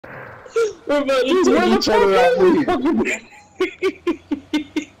We're about to Where take the each other out. fuck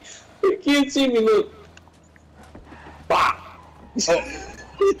You can't see me, look. Bah! Oh.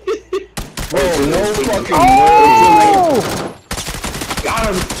 Bro, no fucking way. Got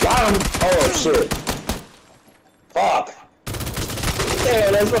him! Oh shit. Fuck.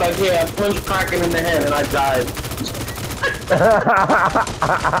 Yeah, that's what I did. I punched Kraken in the head and I died.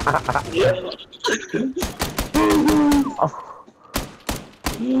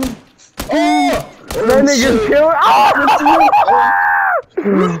 That nigga's killed.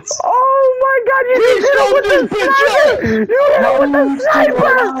 Oh my god, you just hit him with the sniper! You hit him with the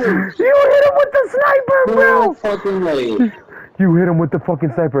sniper! You hit him with the sniper, bro! Fucking way. You hit him with the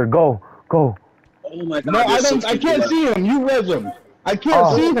fucking sniper. Go. Oh my god. No, I can't see him. You res him. I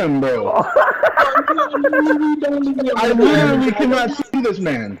can't see him, bro. I literally cannot see this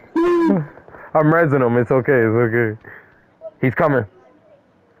man. I'm rezzing him. It's okay. It's okay. He's coming.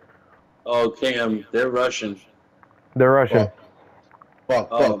 Oh, Cam, they're Russian. They're Russian.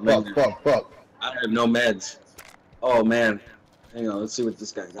 Fuck. I have no meds. Oh man. Hang on, let's see what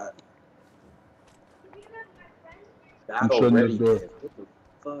this guy got. Battle ready. What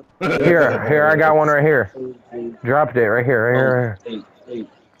the fuck? Here, I got one right here. Dropped it right here.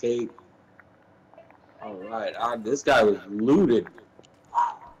 Take. Alright, this guy was looted.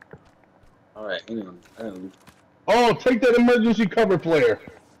 Alright, hang on. Oh, take that emergency cover flare.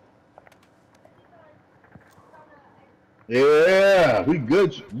 Yeah, we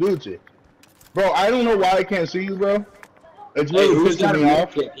good, Gucci. Bro, I don't know why I can't see you, bro. It's really pissing me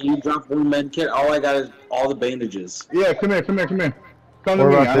off. Can you drop one med kit? All I got is all the bandages. Yeah, come here. Come to me. I don't know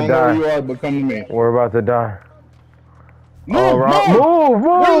where you are, but come to me. We're about to die. Move! Move!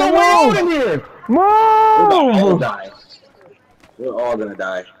 There's no way out in here! Move! We're all gonna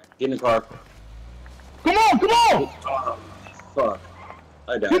die. Get in the car. Come on! Oh, fuck.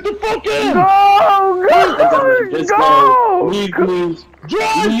 I died. Get the fuck in! Go! Leave.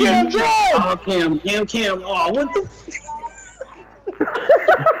 Drive! Oh, Cam. Oh, what the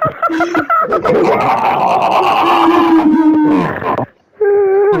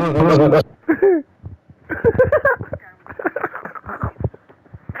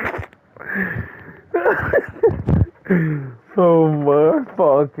Oh my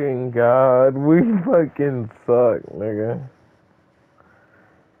fucking god, we fucking suck, nigga.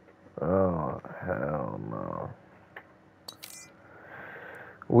 Oh, hell no.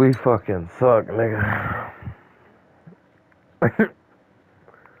 We fucking suck, nigga.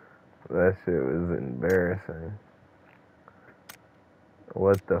 That shit was embarrassing.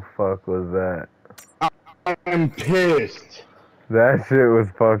 What the fuck was that? I'm pissed. That shit was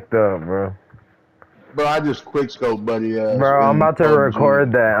fucked up, bro. Bro, I just quickscope buddy ass. Bro, I'm about to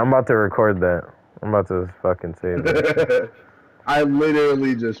record that. I'm about to fucking save it. I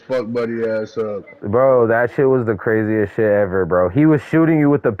literally just fucked buddy ass up. Bro, that shit was the craziest shit ever, bro. He was shooting you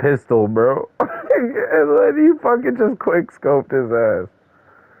with the pistol, bro. And then he fucking just quickscoped his ass.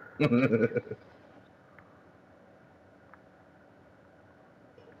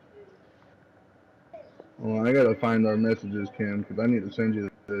 Well, I gotta find our messages, Cam, because I need to send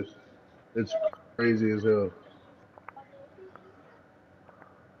you this. It's crazy as hell.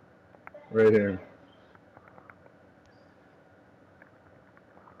 Right here.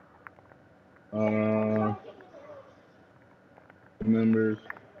 Members.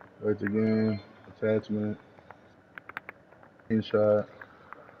 Right again. Attachment. Screenshot.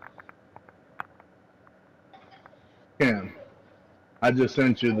 Cam, I just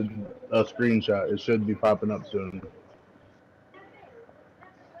sent you a screenshot. It should be popping up soon.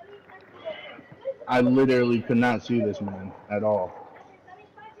 I literally could not see this man at all.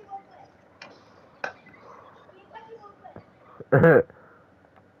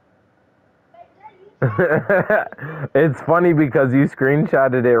 It's funny because you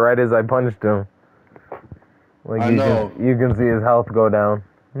screenshotted it right as I punched him. Like you can see his health go down.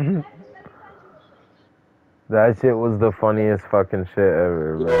 That shit was the funniest fucking shit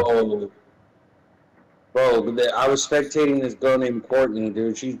ever, bro. Bro, I was spectating this girl named Courtney,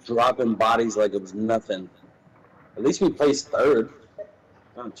 dude. She's dropping bodies like it was nothing. At least we placed third.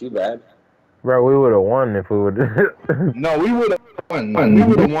 Not too bad. Bro, we would have won if we would. No, we would have won. We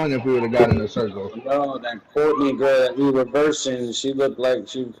would have won if we would have got in the circle. No, that Courtney girl that we were versing, she looked like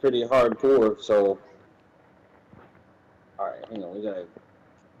she was pretty hardcore, so. Alright, hang on, we gotta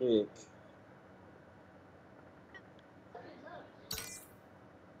pick.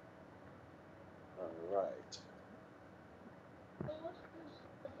 Alright.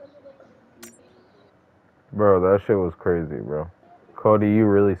 Bro, that shit was crazy, bro. Cody, you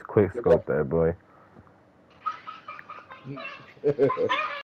really quick scoped that boy.